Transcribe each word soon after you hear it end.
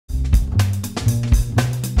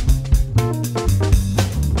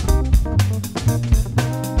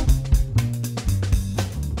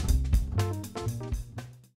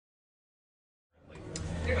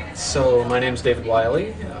My name is David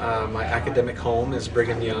Wiley. My academic home is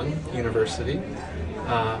Brigham Young University.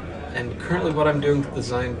 And currently what I'm doing with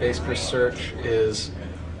design-based research is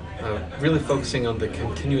really focusing on the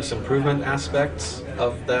continuous improvement aspects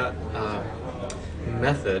of that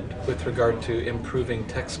method with regard to improving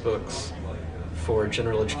textbooks for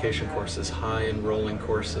general education courses, high enrolling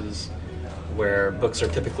courses where books are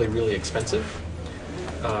typically really expensive.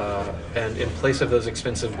 And in place of those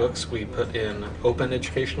expensive books, we put in open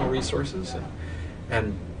educational resources.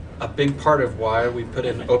 And a big part of why we put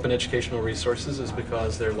in open educational resources is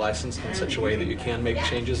because they're licensed in such a way that you can make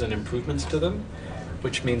changes and improvements to them,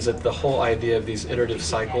 which means that the whole idea of these iterative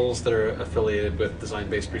cycles that are affiliated with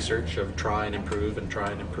design-based research of try and improve and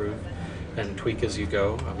try and improve and tweak as you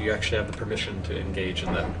go, you actually have the permission to engage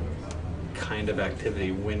in that kind of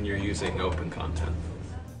activity when you're using open content.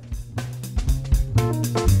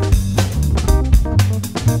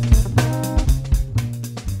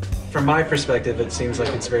 From my perspective, it seems like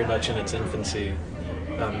it's very much in its infancy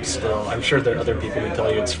still. I'm sure there are other people who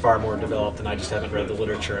tell you it's far more developed, and I just haven't read the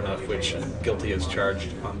literature enough, which guilty as charged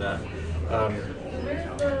on that.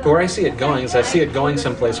 But where I see it going is I see it going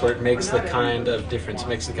someplace where it makes the kind of difference,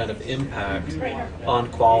 makes the kind of impact on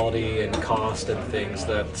quality and cost and things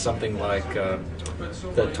that something like the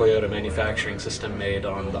Toyota manufacturing system made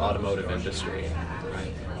on the automotive industry.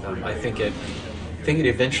 Right? I think it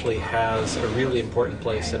eventually has a really important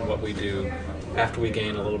place in what we do after we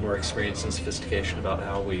gain a little more experience and sophistication about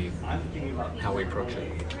how we approach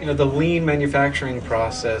it. You know, the lean manufacturing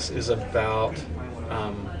process is about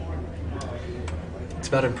it's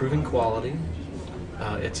about improving quality.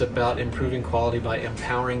 It's about improving quality by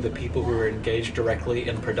empowering the people who are engaged directly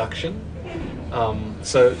in production.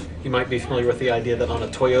 So you might be familiar with the idea that on a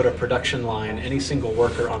Toyota production line, any single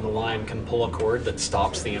worker on the line can pull a cord that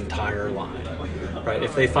stops the entire line. Right?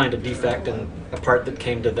 If they find a defect in a part that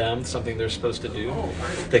came to them, something they're supposed to do,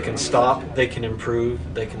 they can stop, they can improve,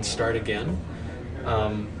 they can start again.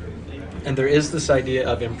 And there is this idea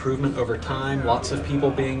of improvement over time, lots of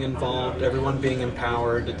people being involved, everyone being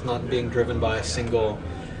empowered. It's not being driven by a single,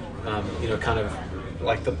 kind of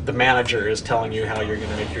like the manager is telling you how you're going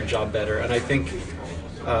to make your job better. And I think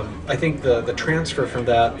the transfer from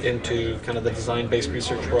that into kind of the design-based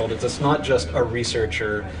research world is it's not just a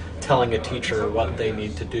researcher telling a teacher what they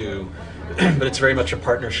need to do, but it's very much a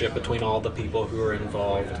partnership between all the people who are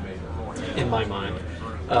involved, in my mind.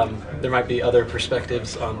 There might be other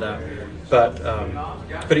perspectives on that, but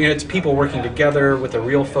it's people working together with a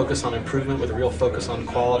real focus on improvement, with a real focus on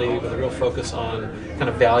quality, with a real focus on kind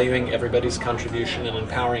of valuing everybody's contribution and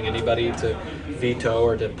empowering anybody to veto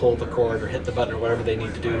or to pull the cord or hit the button or whatever they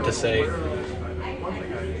need to do to say,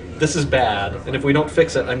 this is bad, and if we don't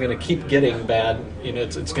fix it, I'm going to keep getting bad.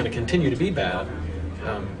 It's going to continue to be bad.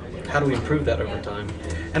 How do we improve that over time?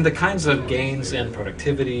 And the kinds of gains in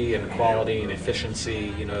productivity and quality and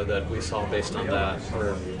efficiency, that we saw based on that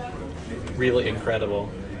were really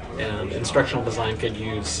incredible. And instructional design could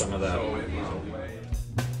use some of that.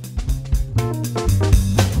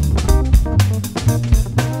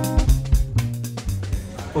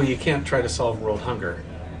 Well, you can't try to solve world hunger,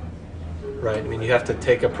 right? I mean, you have to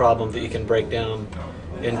take a problem that you can break down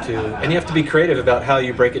into, and you have to be creative about how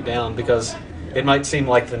you break it down, because it might seem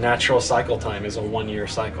like the natural cycle time is a 1-year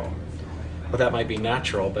cycle. Well, that might be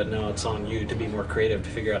natural, but no, it's on you to be more creative to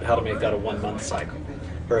figure out how to make that a 1-month cycle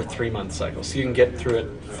or a 3-month cycle, so you can get through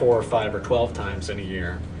it 4 or 5 or 12 times in a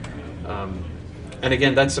year. And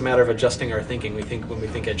again, that's a matter of adjusting our thinking. When we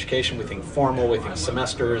think education, we think formal, we think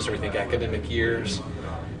semesters, or we think academic years.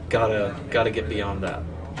 Gotta get beyond that.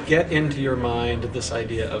 Get into your mind this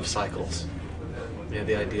idea of cycles,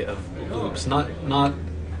 the idea of loops.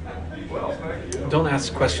 Don't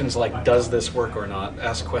ask questions like, does this work or not?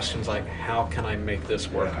 Ask questions like, how can I make this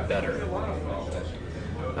work better?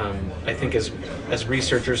 I think as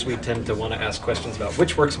researchers, we tend to want to ask questions about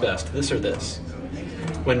which works best, this or this,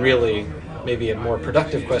 when really maybe a more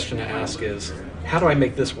productive question to ask is, how do I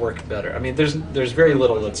make this work better? I mean, there's very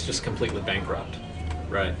little that's just completely bankrupt,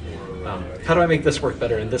 right? How do I make this work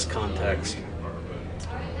better in this context?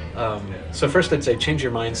 So first I'd say change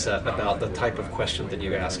your mindset about the type of question that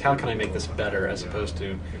you ask. How can I make this better, as opposed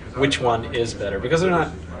to which one is better? Because they're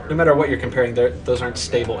not, no matter what you're comparing, those aren't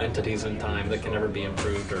stable entities in time that can ever be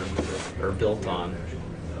improved or built on.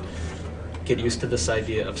 Get used to this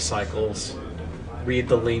idea of cycles. Read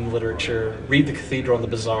the lean literature. Read The Cathedral and the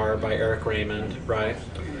Bazaar by Eric Raymond, right?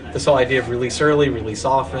 This whole idea of release early, release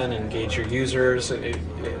often, engage your users,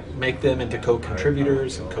 make them into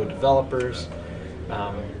co-contributors and co-developers.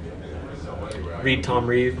 read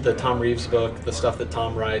the Tom Reeves book. The stuff that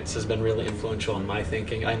Tom writes has been really influential in my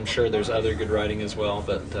thinking. I'm sure there's other good writing as well,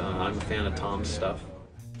 but I'm a fan of Tom's stuff.